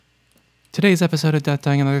Today's episode of Death,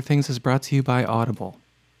 Dying, and Other Things is brought to you by Audible.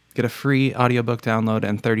 Get a free audiobook download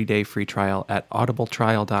and 30-day free trial at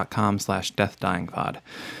audibletrial.com/deathdyingpod.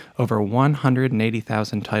 Over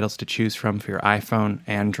 180,000 titles to choose from for your iPhone,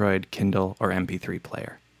 Android, Kindle, or MP3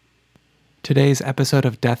 player. Today's episode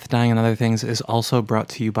of Death, Dying, and Other Things is also brought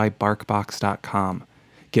to you by BarkBox.com.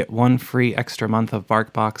 Get one free extra month of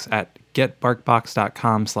BarkBox at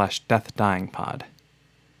getbarkbox.com/deathdyingpod.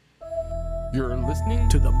 You're listening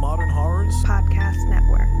to the Modern Horrors Podcast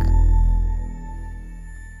Network.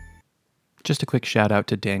 Just a quick shout out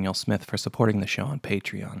to Daniel Smith for supporting the show on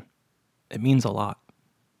Patreon. It means a lot.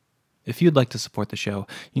 If you'd like to support the show,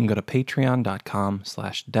 you can go to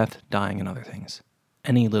patreon.com/deathdyingandotherthings.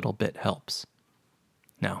 Any little bit helps.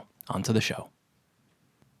 Now, on to the show.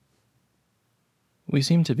 We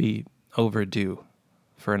seem to be overdue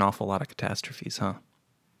for an awful lot of catastrophes, huh?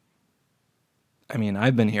 I mean,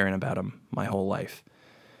 I've been hearing about them my whole life.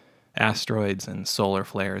 Asteroids and solar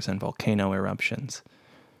flares and volcano eruptions.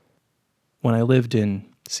 When I lived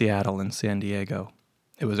in Seattle and San Diego,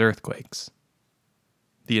 it was earthquakes.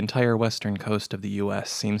 The entire western coast of the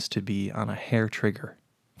U.S. seems to be on a hair trigger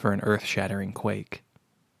for an earth-shattering quake.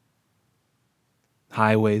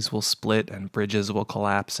 Highways will split and bridges will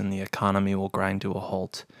collapse and the economy will grind to a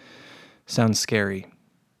halt. Sounds scary.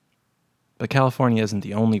 But California isn't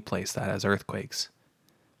the only place that has earthquakes.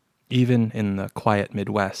 Even in the quiet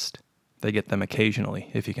Midwest, they get them occasionally,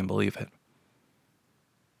 if you can believe it.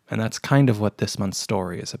 And that's kind of what this month's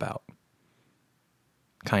story is about.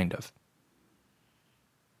 Kind of.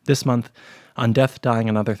 This month, on Death, Dying,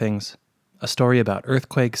 and Other Things, a story about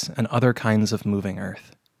earthquakes and other kinds of moving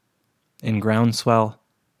earth. In Groundswell,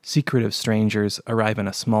 secretive strangers arrive in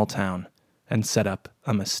a small town and set up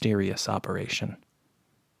a mysterious operation.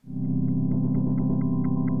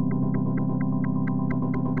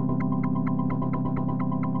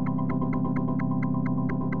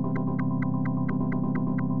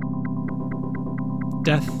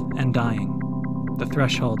 Death and dying, the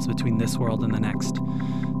thresholds between this world and the next,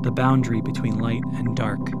 the boundary between light and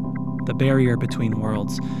dark, the barrier between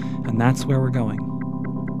worlds, and that's where we're going.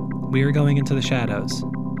 We are going into the shadows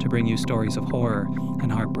to bring you stories of horror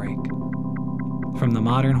and heartbreak. From the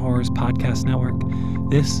Modern Horrors Podcast Network,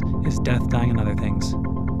 this is Death, Dying, and Other Things.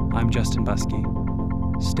 I'm Justin Buskey.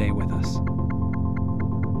 Stay with us.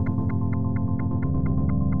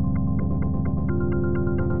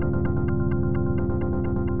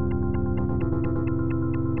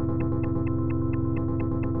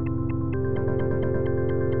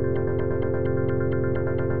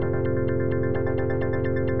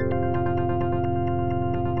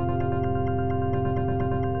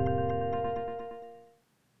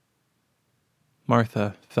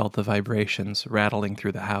 Martha felt the vibrations rattling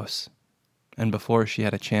through the house, and before she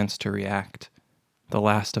had a chance to react, the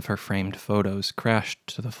last of her framed photos crashed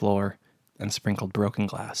to the floor and sprinkled broken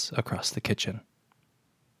glass across the kitchen.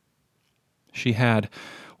 She had,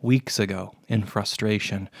 weeks ago, in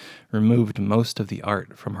frustration, removed most of the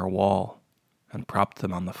art from her wall and propped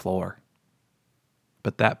them on the floor.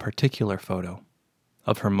 But that particular photo,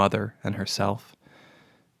 of her mother and herself,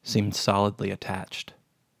 seemed solidly attached.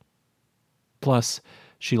 Plus,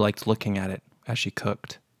 she liked looking at it as she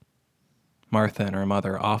cooked. Martha and her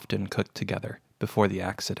mother often cooked together before the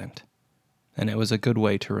accident, and it was a good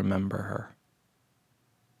way to remember her.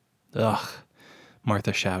 "Ugh,"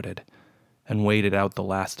 Martha shouted, and waited out the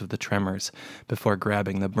last of the tremors before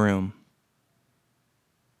grabbing the broom.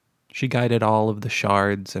 She guided all of the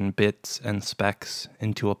shards and bits and specks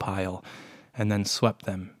into a pile, and then swept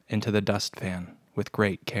them into the dustpan with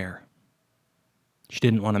great care. She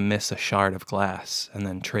didn't want to miss a shard of glass and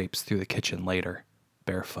then traipse through the kitchen later,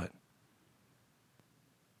 barefoot.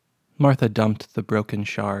 Martha dumped the broken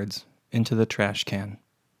shards into the trash can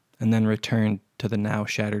and then returned to the now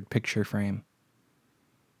shattered picture frame.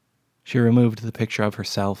 She removed the picture of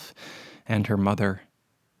herself and her mother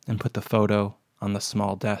and put the photo on the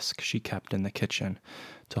small desk she kept in the kitchen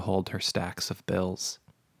to hold her stacks of bills,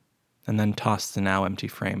 and then tossed the now empty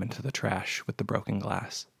frame into the trash with the broken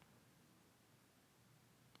glass.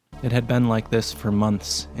 It had been like this for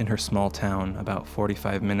months in her small town about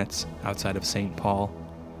 45 minutes outside of St. Paul.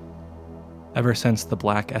 Ever since the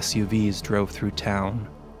black SUVs drove through town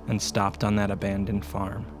and stopped on that abandoned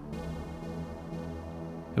farm.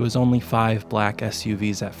 It was only 5 black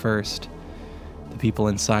SUVs at first. The people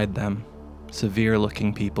inside them,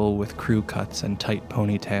 severe-looking people with crew cuts and tight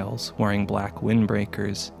ponytails wearing black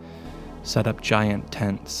windbreakers, set up giant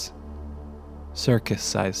tents,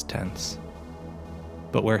 circus-sized tents.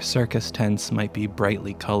 But where circus tents might be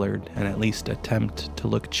brightly colored and at least attempt to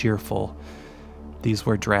look cheerful, these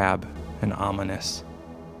were drab and ominous.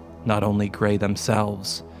 not only gray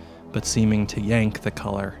themselves, but seeming to yank the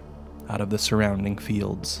color out of the surrounding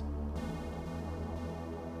fields.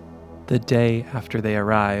 The day after they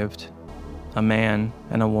arrived, a man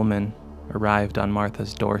and a woman arrived on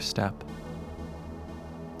Martha's doorstep.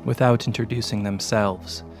 Without introducing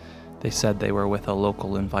themselves, they said they were with a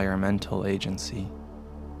local environmental agency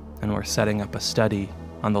and were setting up a study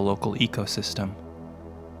on the local ecosystem.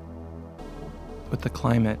 With the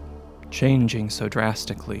climate changing so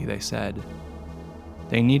drastically, they said,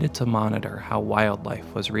 they needed to monitor how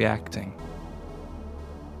wildlife was reacting.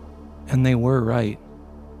 And they were right.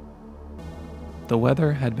 The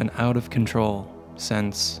weather had been out of control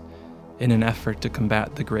since, in an effort to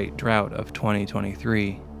combat the Great Drought of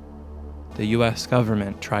 2023, the US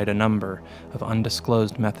government tried a number of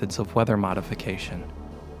undisclosed methods of weather modification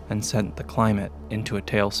and sent the climate into a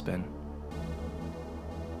tailspin.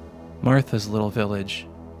 Martha's little village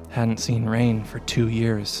hadn't seen rain for 2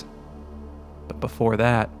 years, but before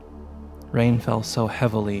that, rain fell so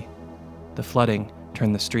heavily, the flooding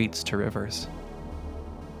turned the streets to rivers.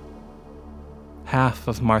 Half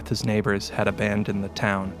of Martha's neighbors had abandoned the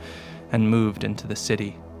town and moved into the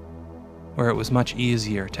city, where it was much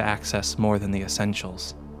easier to access more than the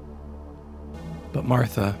essentials. But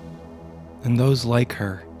Martha, and those like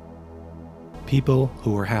her, people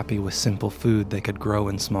who were happy with simple food they could grow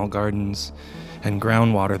in small gardens and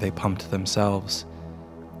groundwater they pumped themselves,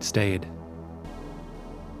 stayed.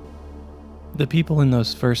 The people in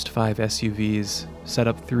those first 5 SUVs set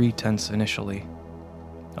up 3 tents initially.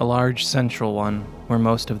 A large central one where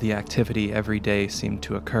most of the activity every day seemed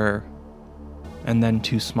to occur, and then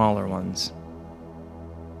 2 smaller ones.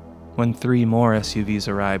 When 3 more SUVs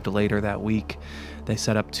arrived later that week, they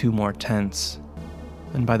set up 2 more tents,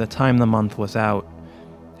 and by the time the month was out,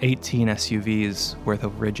 18 SUVs worth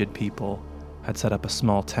of rigid people had set up a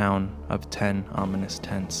small town of 10 ominous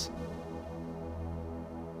tents.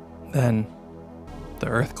 Then, the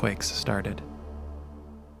earthquakes started.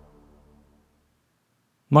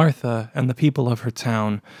 Martha and the people of her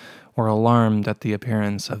town were alarmed at the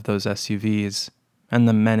appearance of those SUVs and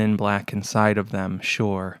the men in black inside of them,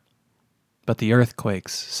 sure, but the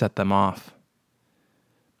earthquakes set them off.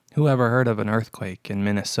 Who ever heard of an earthquake in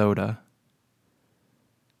Minnesota?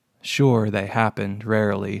 Sure, they happened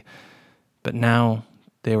rarely, but now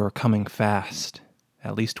they were coming fast,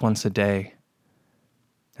 at least once a day,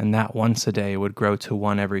 and that once a day would grow to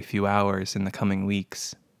one every few hours in the coming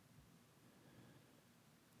weeks.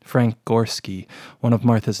 Frank Gorski, one of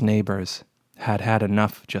Martha's neighbors, had had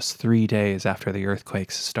enough just 3 days after the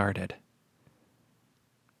earthquakes started.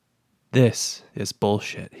 "This is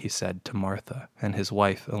bullshit," he said to Martha and his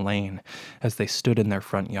wife Elaine as they stood in their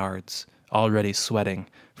front yards, already sweating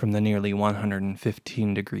from the nearly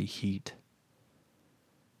 115-degree heat.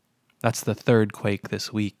 "That's the 3rd quake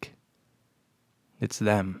this week. It's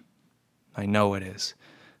them. I know it is.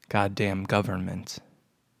 Goddamn government."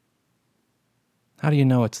 "How do you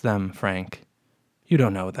know it's them, Frank?" "You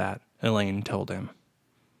don't know that," Elaine told him.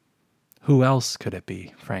 "Who else could it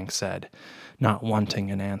be?" Frank said, not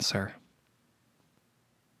wanting an answer.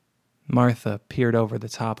 Martha peered over the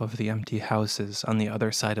top of the empty houses on the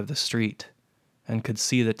other side of the street and could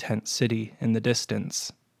see the tent city in the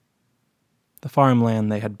distance. The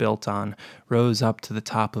farmland they had built on rose up to the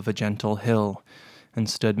top of a gentle hill and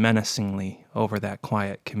stood menacingly over that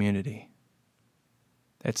quiet community.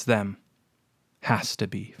 "It's them. Has to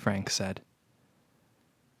be," Frank said.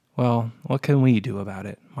 "Well, what can we do about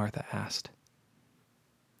it?" Martha asked.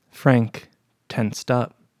 Frank tensed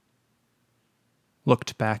up,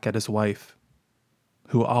 looked back at his wife,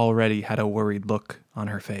 who already had a worried look on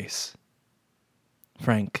her face.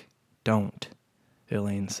 "Frank, don't,"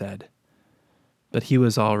 Elaine said, but he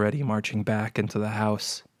was already marching back into the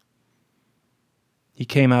house. He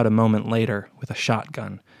came out a moment later with a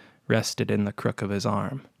shotgun rested in the crook of his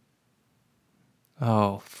arm.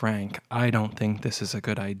 "Oh, Frank, I don't think this is a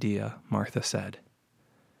good idea," Martha said.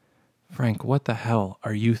 "Frank, what the hell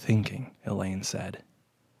are you thinking?" Elaine said.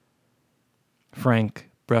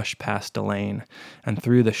 Frank brushed past Elaine and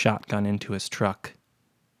threw the shotgun into his truck,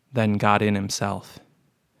 then got in himself.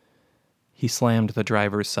 He slammed the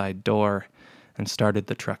driver's side door and started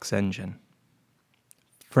the truck's engine.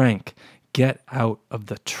 "Frank, get out of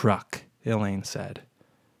the truck," Elaine said.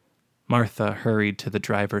 Martha hurried to the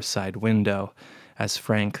driver's side window as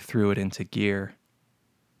Frank threw it into gear.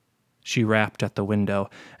 She rapped at the window,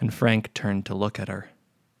 and Frank turned to look at her.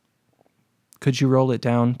 "Could you roll it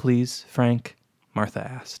down, please, Frank?" Martha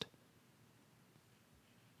asked.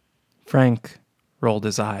 Frank rolled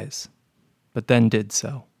his eyes, but then did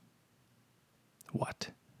so.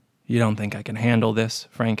 "What? You don't think I can handle this?"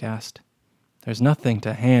 Frank asked. There's nothing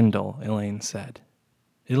to handle, Elaine said.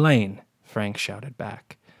 Elaine, Frank shouted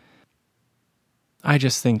back. I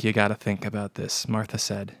just think you gotta think about this, Martha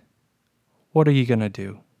said. What are you gonna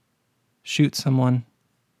do? Shoot someone?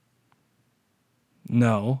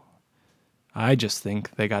 No. I just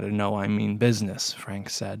think they gotta know I mean business, Frank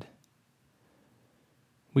said.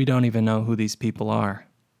 We don't even know who these people are.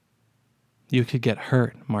 You could get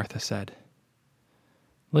hurt, Martha said.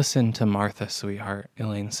 Listen to Martha, sweetheart,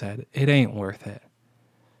 Elaine said. It ain't worth it.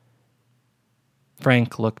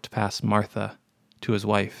 Frank looked past Martha to his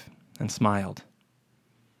wife and smiled.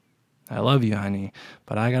 I love you, honey,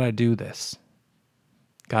 but I gotta do this.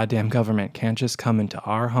 Goddamn government can't just come into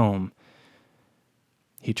our home.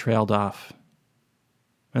 He trailed off,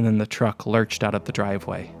 and then the truck lurched out of the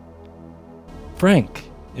driveway. Frank!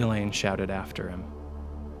 Elaine shouted after him.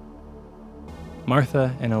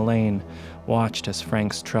 Martha and Elaine watched as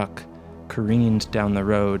Frank's truck careened down the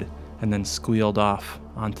road and then squealed off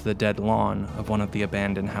onto the dead lawn of one of the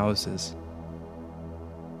abandoned houses.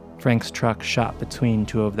 Frank's truck shot between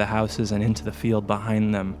two of the houses and into the field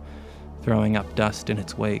behind them, throwing up dust in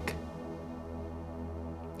its wake.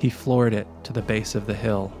 He floored it to the base of the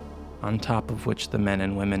hill, on top of which the men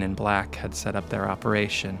and women in black had set up their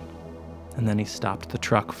operation, and then he stopped the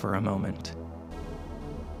truck for a moment.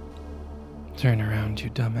 Turn around,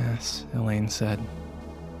 you dumbass, Elaine said.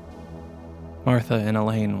 Martha and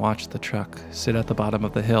Elaine watched the truck sit at the bottom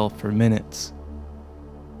of the hill for minutes.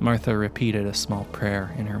 Martha repeated a small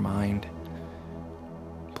prayer in her mind.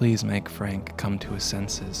 Please make Frank come to his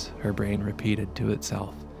senses, her brain repeated to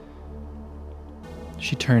itself.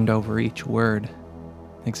 She turned over each word,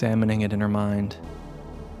 examining it in her mind.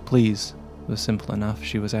 Please was simple enough,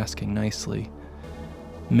 she was asking nicely.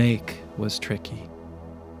 Make was tricky.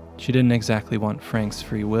 She didn't exactly want Frank's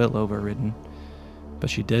free will overridden, but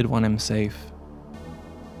she did want him safe.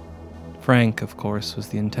 Frank, of course, was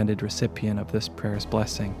the intended recipient of this prayer's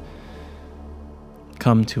blessing.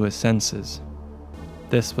 Come to his senses.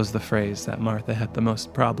 This was the phrase that Martha had the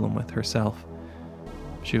most problem with herself.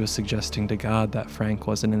 She was suggesting to God that Frank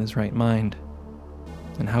wasn't in his right mind.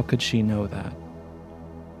 And how could she know that?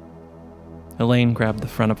 Elaine grabbed the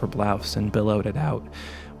front of her blouse and billowed it out,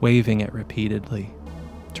 waving it repeatedly,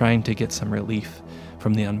 trying to get some relief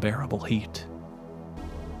from the unbearable heat.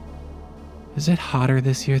 Is it hotter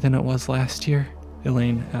this year than it was last year?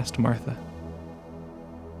 Elaine asked Martha.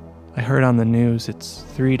 I heard on the news it's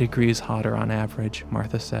 3 degrees hotter on average,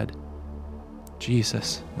 Martha said.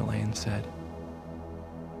 Jesus, Elaine said.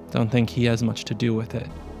 Don't think he has much to do with it,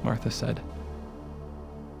 Martha said.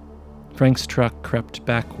 Frank's truck crept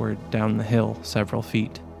backward down the hill several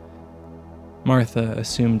feet. Martha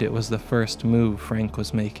assumed it was the first move Frank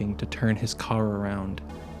was making to turn his car around.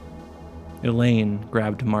 Elaine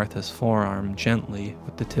grabbed Martha's forearm gently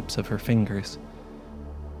with the tips of her fingers.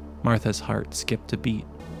 Martha's heart skipped a beat.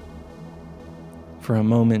 For a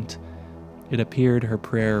moment, it appeared her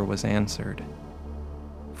prayer was answered.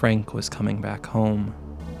 Frank was coming back home.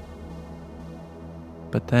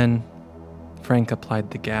 But then, Frank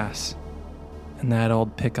applied the gas, and that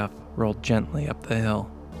old pickup rolled gently up the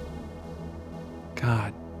hill.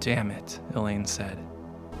 God damn it, Elaine said.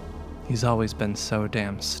 He's always been so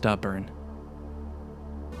damn stubborn.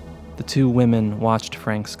 The two women watched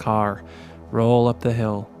Frank's car roll up the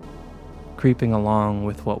hill, creeping along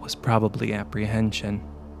with what was probably apprehension.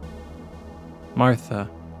 Martha,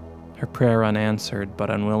 her prayer unanswered but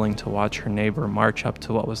unwilling to watch her neighbor march up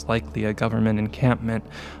to what was likely a government encampment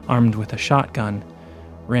armed with a shotgun,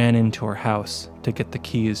 ran into her house to get the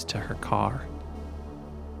keys to her car.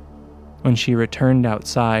 When she returned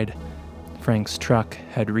outside, Frank's truck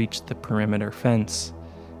had reached the perimeter fence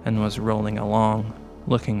and was rolling along,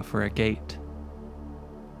 looking for a gate.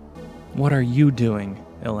 What are you doing?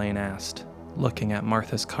 Elaine asked, looking at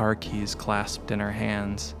Martha's car keys clasped in her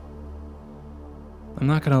hands. I'm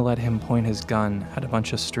not going to let him point his gun at a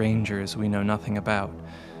bunch of strangers we know nothing about,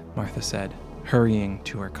 Martha said, hurrying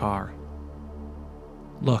to her car.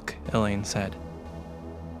 Look, Elaine said.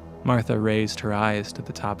 Martha raised her eyes to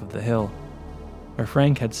the top of the hill, where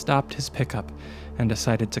Frank had stopped his pickup and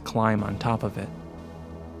decided to climb on top of it.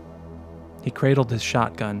 He cradled his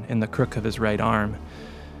shotgun in the crook of his right arm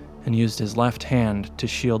and used his left hand to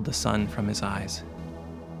shield the sun from his eyes.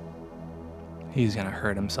 He's gonna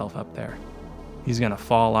hurt himself up there. He's gonna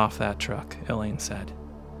fall off that truck, Elaine said.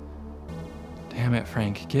 Damn it,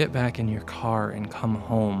 Frank, get back in your car and come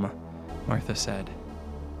home, Martha said.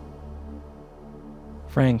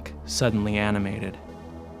 Frank suddenly animated.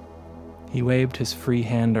 He waved his free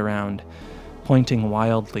hand around, pointing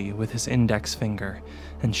wildly with his index finger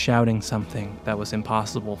and shouting something that was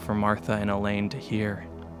impossible for Martha and Elaine to hear.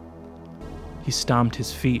 He stomped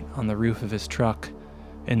his feet on the roof of his truck,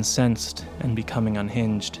 incensed and becoming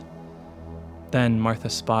unhinged. Then Martha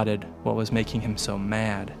spotted what was making him so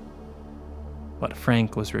mad, what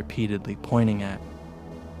Frank was repeatedly pointing at.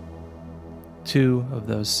 Two of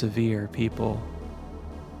those severe people.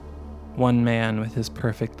 One man with his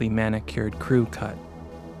perfectly manicured crew cut,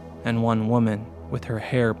 and one woman with her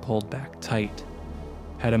hair pulled back tight,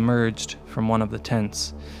 had emerged from one of the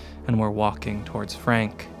tents and were walking towards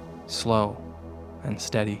Frank, slow and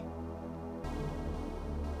steady.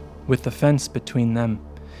 With the fence between them,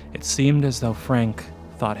 it seemed as though Frank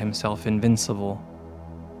thought himself invincible.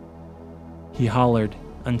 He hollered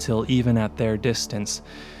until even at their distance,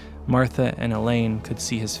 Martha and Elaine could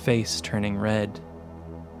see his face turning red.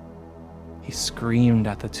 He screamed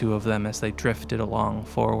at the two of them as they drifted along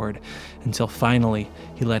forward, until finally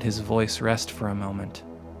he let his voice rest for a moment.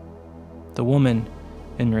 The woman,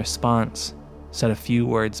 in response, said a few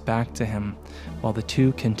words back to him, while the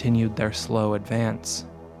two continued their slow advance.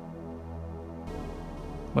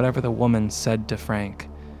 Whatever the woman said to Frank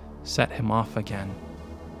set him off again,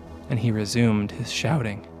 and he resumed his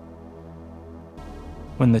shouting.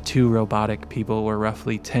 When the two robotic people were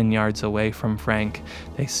roughly 10 yards away from Frank,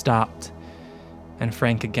 they stopped, and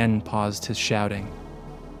Frank again paused his shouting.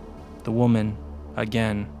 The woman,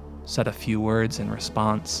 again, said a few words in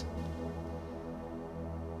response.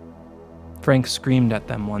 Frank screamed at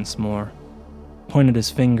them once more, pointed his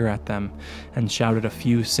finger at them, and shouted a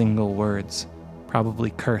few single words,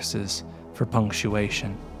 probably curses, for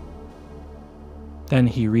punctuation. Then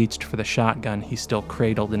he reached for the shotgun he still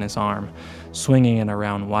cradled in his arm, swinging it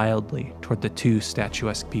around wildly toward the two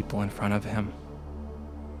statuesque people in front of him.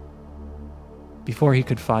 Before he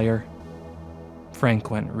could fire, Frank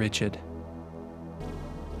went rigid.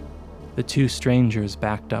 The two strangers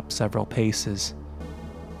backed up several paces.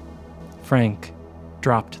 Frank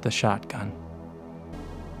dropped the shotgun.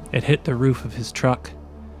 It hit the roof of his truck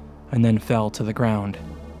and then fell to the ground.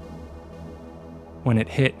 When it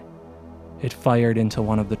hit, it fired into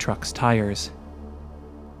one of the truck's tires.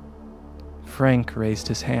 Frank raised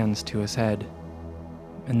his hands to his head,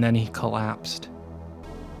 and then he collapsed,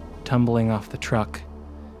 tumbling off the truck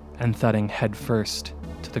and thudding headfirst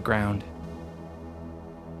to the ground.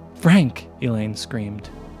 "Frank!" Elaine screamed.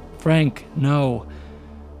 "Frank, no!"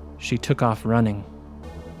 She took off running,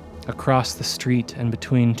 across the street and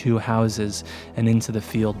between two houses and into the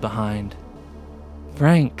field behind.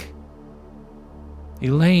 "Frank!"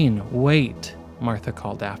 "Elaine, wait!" Martha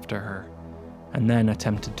called after her, and then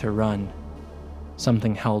attempted to run.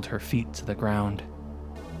 Something held her feet to the ground.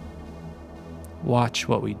 "Watch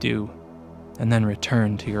what we do, and then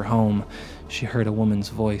return to your home," she heard a woman's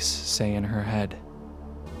voice say in her head.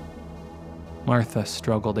 Martha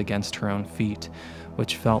struggled against her own feet,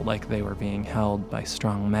 which felt like they were being held by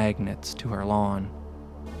strong magnets to her lawn.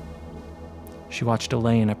 She watched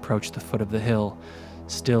Elaine approach the foot of the hill,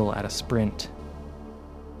 still at a sprint.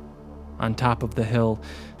 On top of the hill,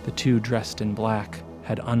 the two dressed in black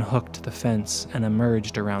had unhooked the fence and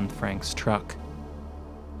emerged around Frank's truck.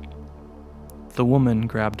 The woman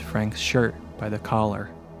grabbed Frank's shirt by the collar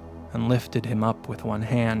and lifted him up with one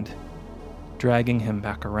hand, dragging him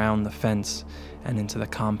back around the fence and into the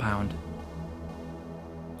compound.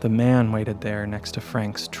 The man waited there next to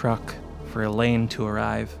Frank's truck for Elaine to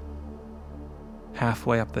arrive.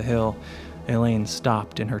 Halfway up the hill, Elaine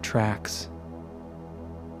stopped in her tracks.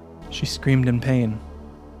 She screamed in pain.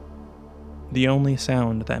 The only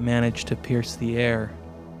sound that managed to pierce the air,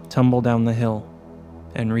 tumble down the hill,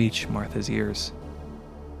 and reach Martha's ears.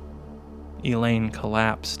 Elaine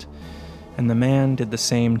collapsed, and the man did the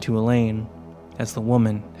same to Elaine as the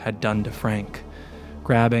woman had done to Frank,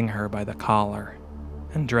 grabbing her by the collar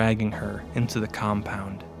and dragging her into the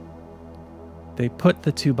compound. They put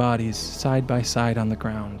the two bodies side by side on the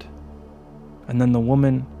ground, and then the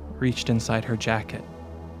woman reached inside her jacket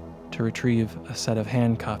to retrieve a set of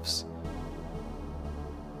handcuffs.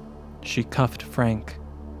 She cuffed Frank,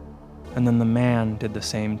 and then the man did the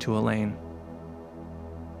same to Elaine.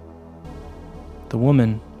 The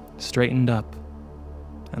woman straightened up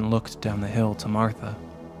and looked down the hill to Martha.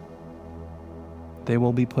 "They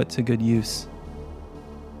will be put to good use.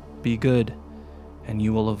 Be good, and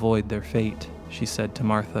you will avoid their fate," she said to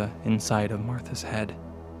Martha inside of Martha's head.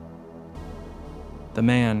 The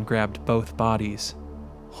man grabbed both bodies,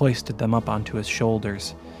 hoisted them up onto his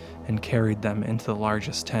shoulders, and carried them into the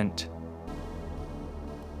largest tent.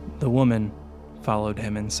 The woman followed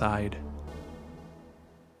him inside.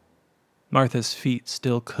 Martha's feet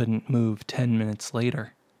still couldn't move 10 minutes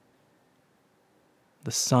later.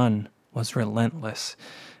 The sun was relentless,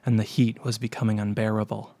 and the heat was becoming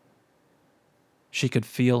unbearable. She could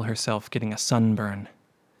feel herself getting a sunburn.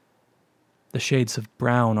 The shades of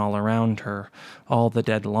brown all around her, all the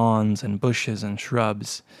dead lawns and bushes and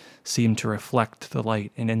shrubs, seemed to reflect the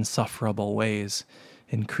light in insufferable ways,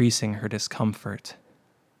 increasing her discomfort.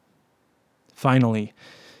 Finally,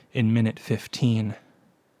 in minute 15,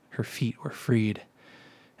 her feet were freed,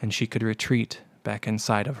 and she could retreat back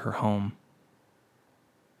inside of her home.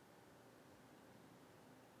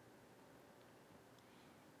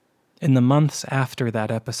 In the months after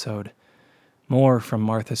that episode, more from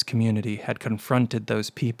Martha's community had confronted those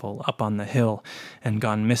people up on the hill and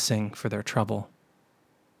gone missing for their trouble.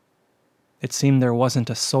 It seemed there wasn't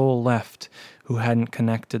a soul left who hadn't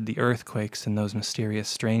connected the earthquakes and those mysterious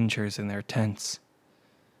strangers in their tents.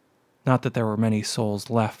 Not that there were many souls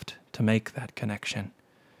left to make that connection.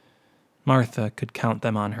 Martha could count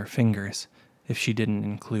them on her fingers if she didn't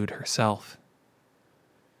include herself.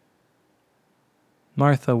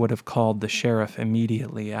 Martha would have called the sheriff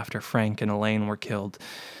immediately after Frank and Elaine were killed,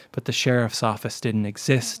 but the sheriff's office didn't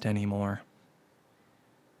exist anymore.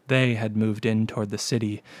 They had moved in toward the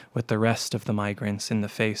city with the rest of the migrants in the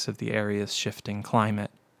face of the area's shifting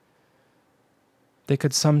climate. They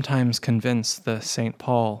could sometimes convince the St.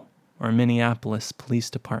 Paul or Minneapolis Police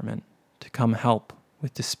Department to come help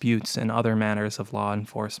with disputes and other matters of law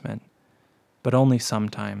enforcement, but only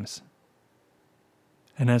sometimes.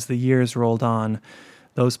 And as the years rolled on,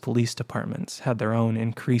 those police departments had their own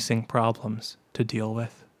increasing problems to deal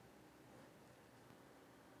with.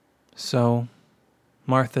 So,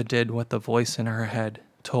 Martha did what the voice in her head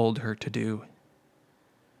told her to do.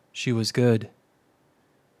 She was good,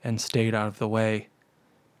 and stayed out of the way,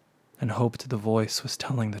 and hoped the voice was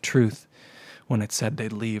telling the truth when it said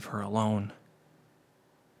they'd leave her alone.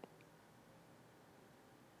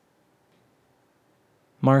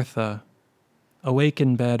 Martha, awake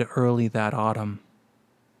in bed early that autumn,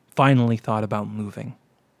 finally thought about moving.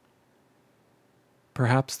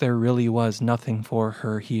 Perhaps there really was nothing for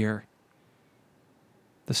her here.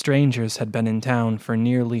 The strangers had been in town for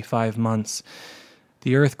nearly 5 months.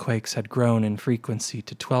 The earthquakes had grown in frequency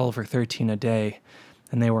to 12 or 13 a day,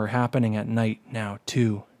 and they were happening at night now,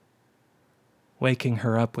 too, waking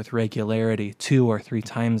her up with regularity 2 or 3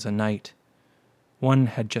 times a night. One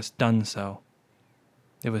had just done so.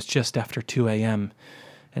 It was just after 2 a.m.,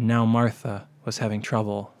 and now Martha was having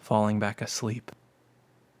trouble falling back asleep.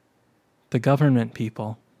 The government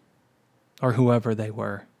people, or whoever they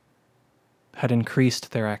were, had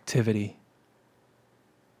increased their activity.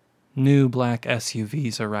 New black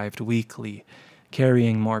SUVs arrived weekly,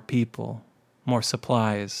 carrying more people, more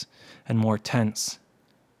supplies, and more tents.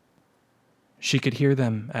 She could hear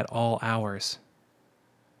them at all hours.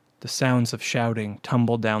 The sounds of shouting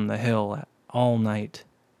tumbled down the hill all night.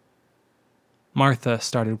 Martha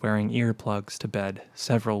started wearing earplugs to bed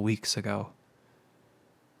several weeks ago.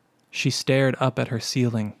 She stared up at her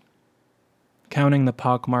ceiling, counting the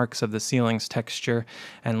pockmarks of the ceiling's texture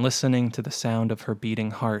and listening to the sound of her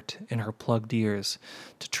beating heart in her plugged ears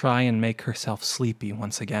to try and make herself sleepy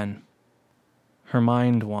once again. Her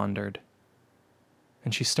mind wandered,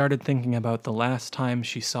 and she started thinking about the last time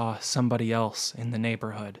she saw somebody else in the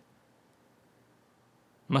neighborhood.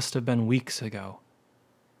 Must have been weeks ago,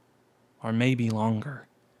 or maybe longer.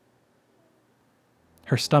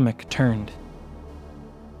 Her stomach turned,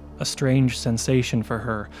 a strange sensation for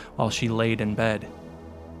her while she laid in bed.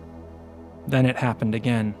 Then it happened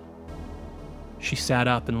again. She sat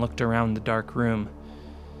up and looked around the dark room.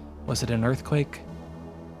 Was it an earthquake?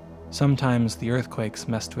 Sometimes the earthquakes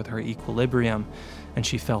messed with her equilibrium, and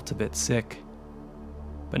she felt a bit sick.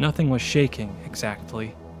 But nothing was shaking,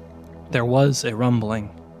 exactly. There was a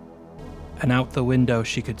rumbling, and out the window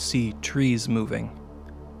she could see trees moving.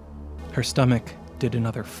 Her stomach did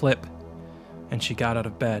another flip, and she got out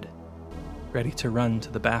of bed, ready to run to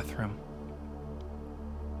the bathroom.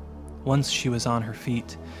 Once she was on her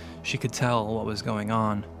feet, she could tell what was going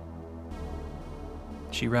on.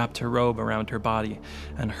 She wrapped her robe around her body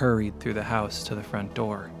and hurried through the house to the front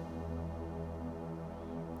door.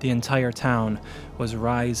 The entire town was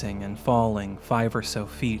rising and falling 5 or so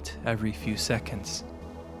feet every few seconds.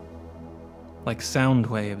 Like sound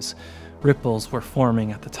waves, ripples were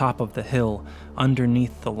forming at the top of the hill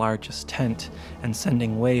underneath the largest tent and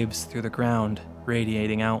sending waves through the ground,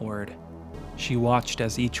 radiating outward. She watched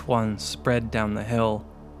as each one spread down the hill,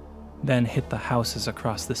 then hit the houses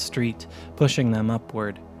across the street, pushing them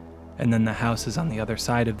upward, and then the houses on the other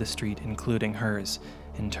side of the street, including hers,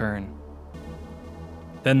 in turn.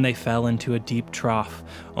 Then they fell into a deep trough,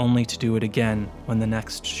 only to do it again when the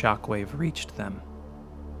next shockwave reached them.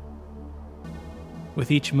 With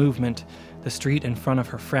each movement, the street in front of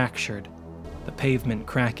her fractured, the pavement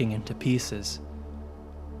cracking into pieces,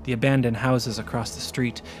 The abandoned houses across the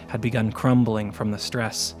street had begun crumbling from the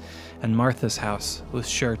stress, and Martha's house was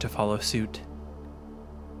sure to follow suit.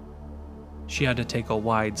 She had to take a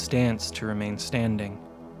wide stance to remain standing.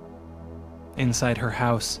 Inside her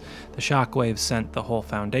house, the shockwaves sent the whole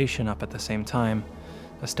foundation up at the same time,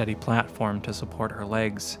 a steady platform to support her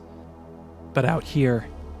legs. But out here,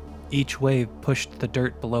 each wave pushed the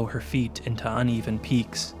dirt below her feet into uneven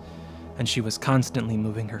peaks, and she was constantly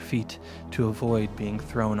moving her feet to avoid being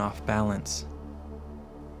thrown off balance.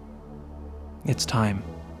 "It's time,"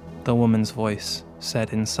 the woman's voice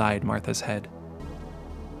said inside Martha's head.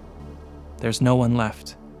 "There's no one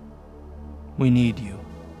left. We need you."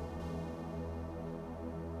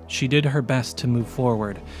 She did her best to move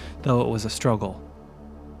forward, though it was a struggle.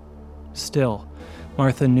 Still,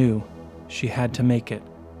 Martha knew she had to make it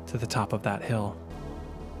to the top of that hill.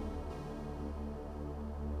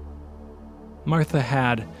 Martha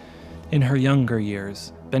had, in her younger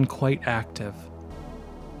years, been quite active,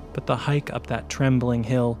 but the hike up that trembling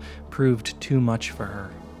hill proved too much for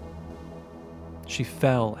her. She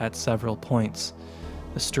fell at several points,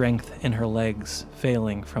 the strength in her legs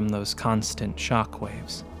failing from those constant shock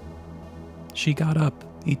waves. She got up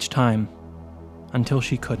each time until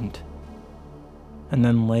she couldn't, and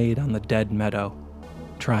then laid on the dead meadow,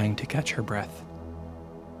 trying to catch her breath.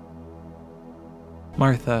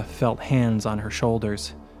 Martha felt hands on her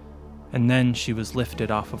shoulders, and then she was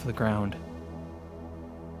lifted off of the ground.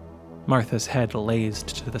 Martha's head lazed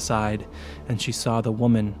to the side, and she saw the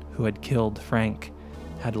woman who had killed Frank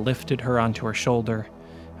had lifted her onto her shoulder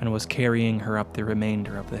and was carrying her up the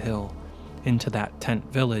remainder of the hill, into that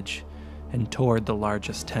tent village, and toward the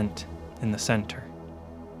largest tent in the center.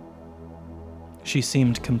 She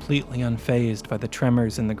seemed completely unfazed by the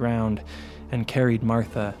tremors in the ground and carried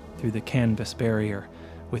Martha through the canvas barrier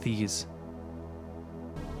with ease.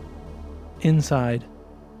 Inside,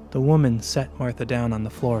 the woman set Martha down on the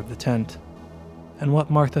floor of the tent, and what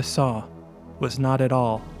Martha saw was not at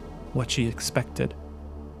all what she expected.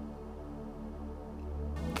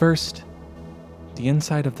 First, the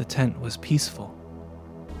inside of the tent was peaceful,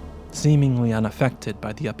 seemingly unaffected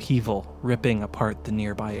by the upheaval ripping apart the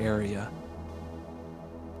nearby area.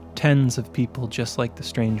 Tens of people just like the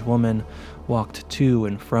strange woman walked to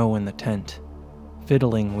and fro in the tent,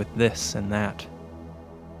 fiddling with this and that.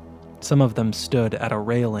 Some of them stood at a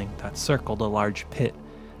railing that circled a large pit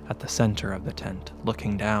at the center of the tent,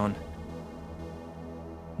 looking down.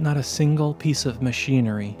 Not a single piece of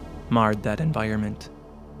machinery marred that environment.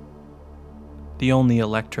 The only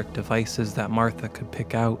electric devices that Martha could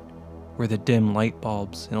pick out were the dim light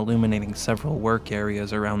bulbs illuminating several work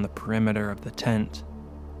areas around the perimeter of the tent.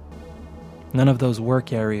 None of those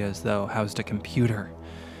work areas, though, housed a computer,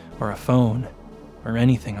 or a phone, or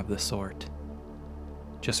anything of the sort.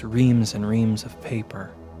 Just reams and reams of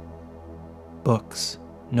paper. Books,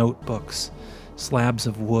 notebooks, slabs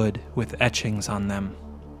of wood with etchings on them.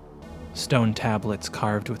 Stone tablets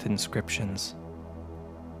carved with inscriptions.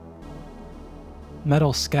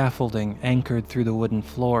 Metal scaffolding anchored through the wooden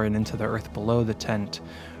floor and into the earth below the tent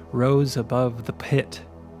rose above the pit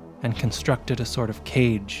and constructed a sort of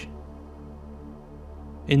cage.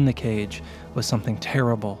 In the cage was something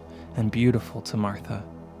terrible and beautiful to Martha.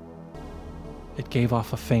 It gave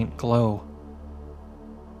off a faint glow.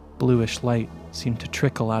 Bluish light seemed to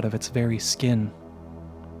trickle out of its very skin.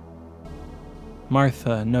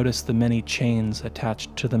 Martha noticed the many chains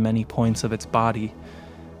attached to the many points of its body,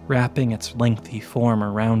 wrapping its lengthy form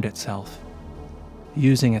around itself,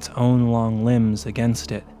 using its own long limbs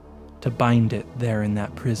against it to bind it there in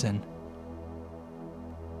that prison.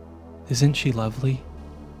 "Isn't she lovely?"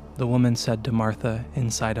 the woman said to Martha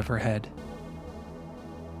inside of her head.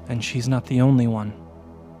 "And she's not the only one.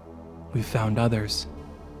 We've found others.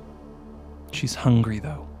 She's hungry,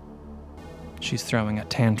 though. She's throwing a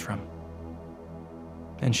tantrum.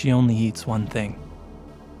 And she only eats one thing."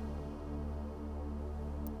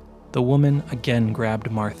 The woman again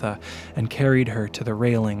grabbed Martha and carried her to the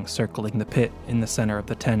railing circling the pit in the center of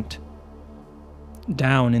the tent.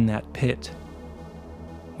 Down in that pit,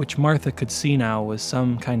 which Martha could see now was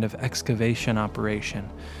some kind of excavation operation,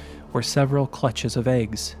 were several clutches of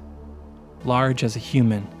eggs, large as a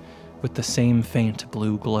human, with the same faint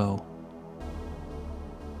blue glow.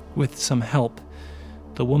 With some help,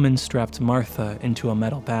 the woman strapped Martha into a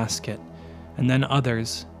metal basket, and then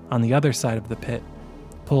others, on the other side of the pit,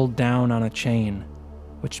 pulled down on a chain,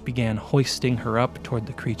 which began hoisting her up toward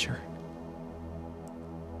the creature.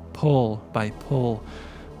 Pull by pull,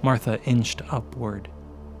 Martha inched upward,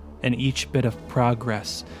 and each bit of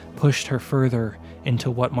progress pushed her further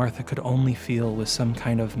into what Martha could only feel was some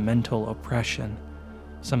kind of mental oppression,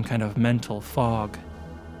 some kind of mental fog.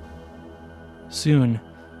 Soon,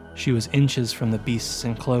 she was inches from the beast's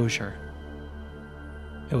enclosure.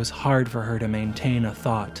 It was hard for her to maintain a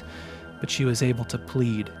thought, but she was able to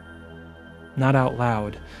plead, not out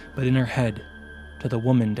loud, but in her head, to the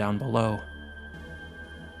woman down below.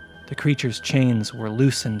 The creature's chains were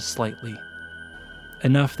loosened slightly,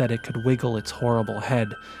 enough that it could wiggle its horrible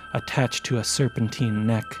head attached to a serpentine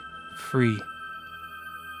neck, free.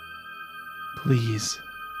 "Please,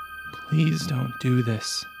 please don't do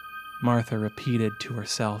this," Martha repeated to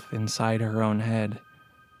herself inside her own head,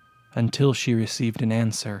 until she received an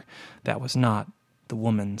answer that was not the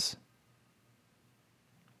woman's.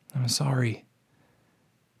 "I'm sorry,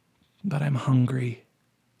 but I'm hungry."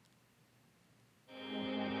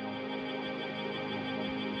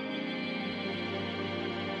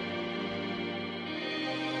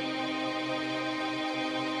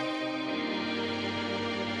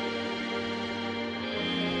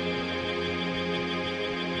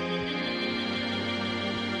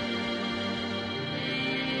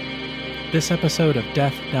 This episode of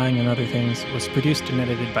Death, Dying, and Other Things was produced and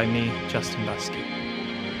edited by me, Justin Buskey.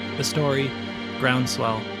 The story,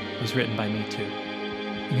 Groundswell, was written by me too.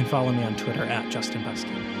 You can follow me on Twitter at Justin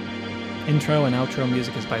Buskey. Intro and outro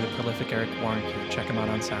music is by the prolific Eric Warnke. Check him out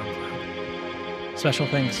on SoundCloud. Special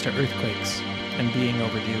thanks to Earthquakes and Being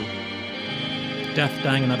Overdue. Death,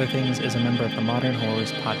 Dying, and Other Things is a member of the Modern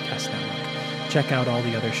Horrors Podcast Network. Check out all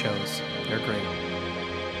the other shows. They're great.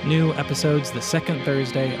 New episodes the second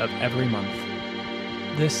Thursday of every month.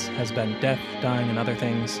 This has been Death, Dying, and Other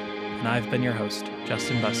Things, and I've been your host,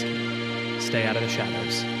 Justin Buskey. Stay out of the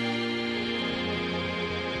shadows.